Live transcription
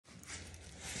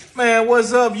Man,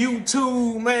 what's up,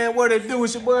 YouTube? Man, what it do?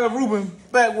 It's your boy Ruben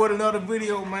back with another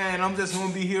video, man. I'm just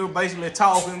gonna be here basically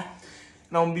talking. And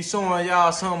I'm gonna be showing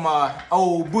y'all some of my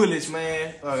old bullets,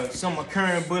 man. Some of my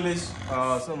current bullets,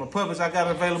 some of the puppies I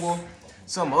got available,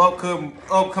 some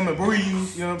upcoming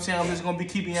breeds, you know what I'm saying? I'm just gonna be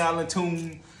keeping y'all in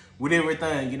tune with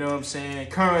everything, you know what I'm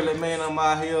saying? Currently, man, I'm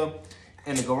out here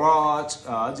in the garage.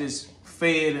 I just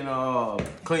fed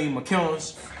and cleaned my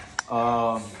kennels.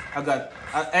 I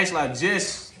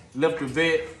just left the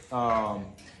vet,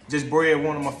 just bred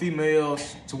one of my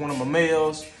females to one of my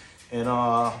males. And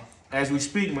as we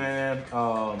speak, man,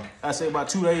 I say about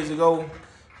 2 days ago,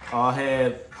 I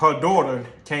had her daughter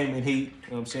came in heat,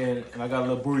 you know what I'm saying? And I got a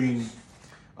little breeding,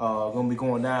 gonna be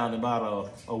going down in about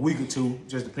a week or two,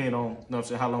 just depending on, you know what I'm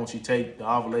saying, how long she take to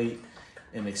ovulate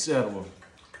and etc.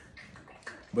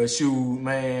 But shoot,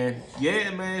 man, yeah,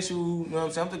 man, shoot, you know what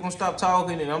I'm saying? I'm just gonna stop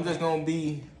talking and I'm just gonna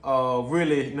be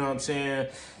really, you know what I'm saying?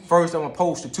 First, I'm gonna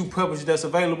post the 2 puppies that's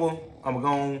available. I'm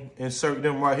gonna insert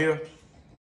them right here.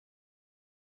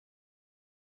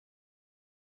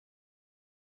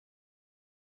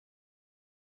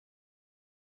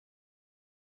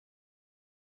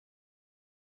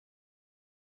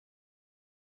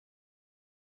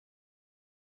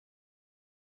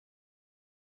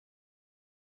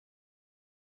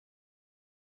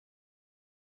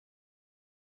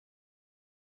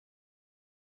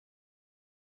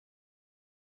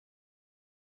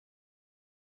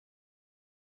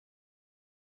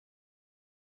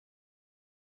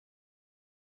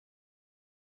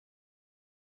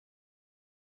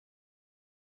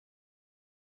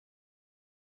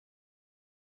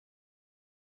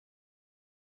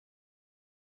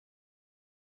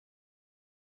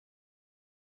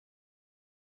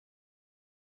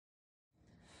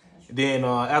 Then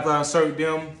after I insert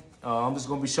them, I'm just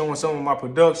gonna be showing some of my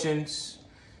productions.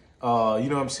 You know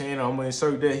what I'm saying? I'm gonna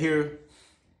insert that here.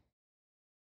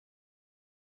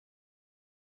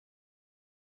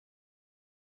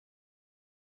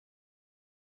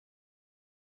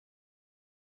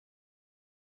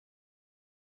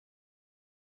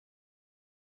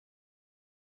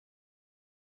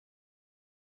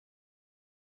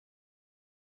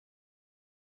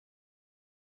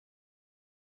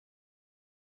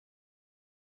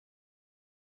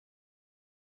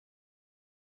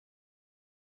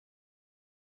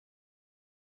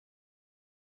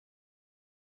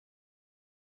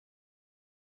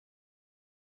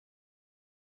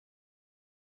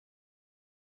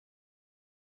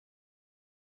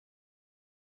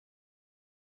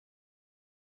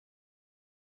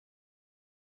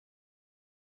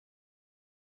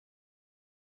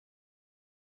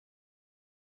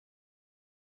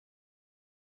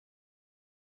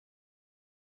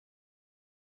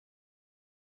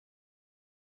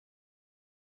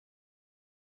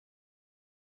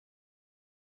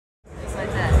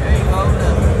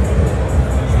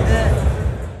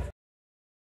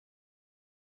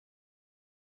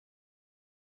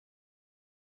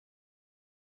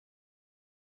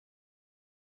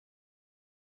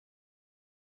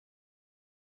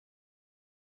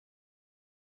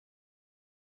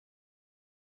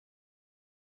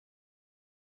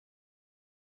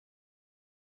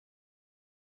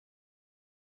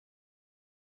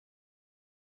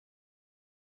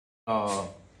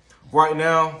 Right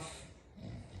now,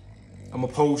 I'm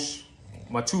gonna post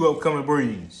my 2 upcoming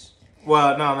breeds.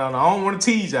 Well, no, I don't want to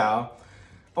tease y'all.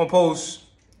 I'm gonna post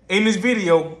in this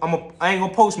video. I ain't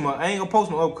gonna post my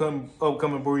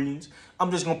upcoming breeds.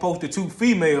 I'm just gonna post the 2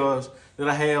 females that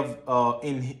I have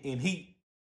in heat.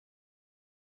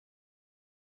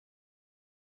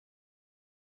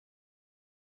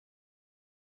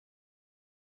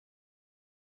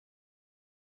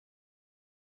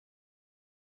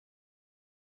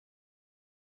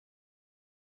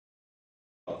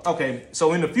 Okay,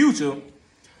 so in the future,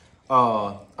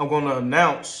 I'm gonna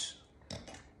announce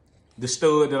the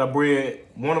stud that I bred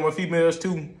one of my females to,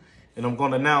 and I'm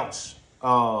gonna announce who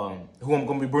I'm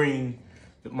gonna be bringing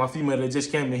my female that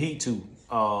just came to heat to.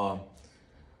 I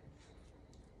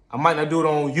might not do it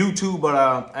on YouTube, but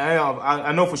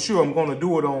I know for sure I'm gonna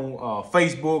do it on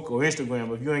Facebook or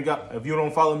Instagram. If you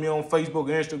don't follow me on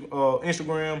Facebook or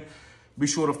Instagram, be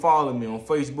sure to follow me on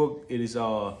Facebook.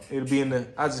 It'll be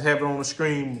I just have it on the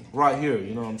screen right here.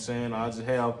 You know what I'm saying? I just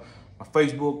have my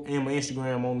Facebook and my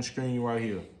Instagram on the screen right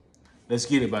here. Let's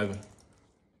get it, baby.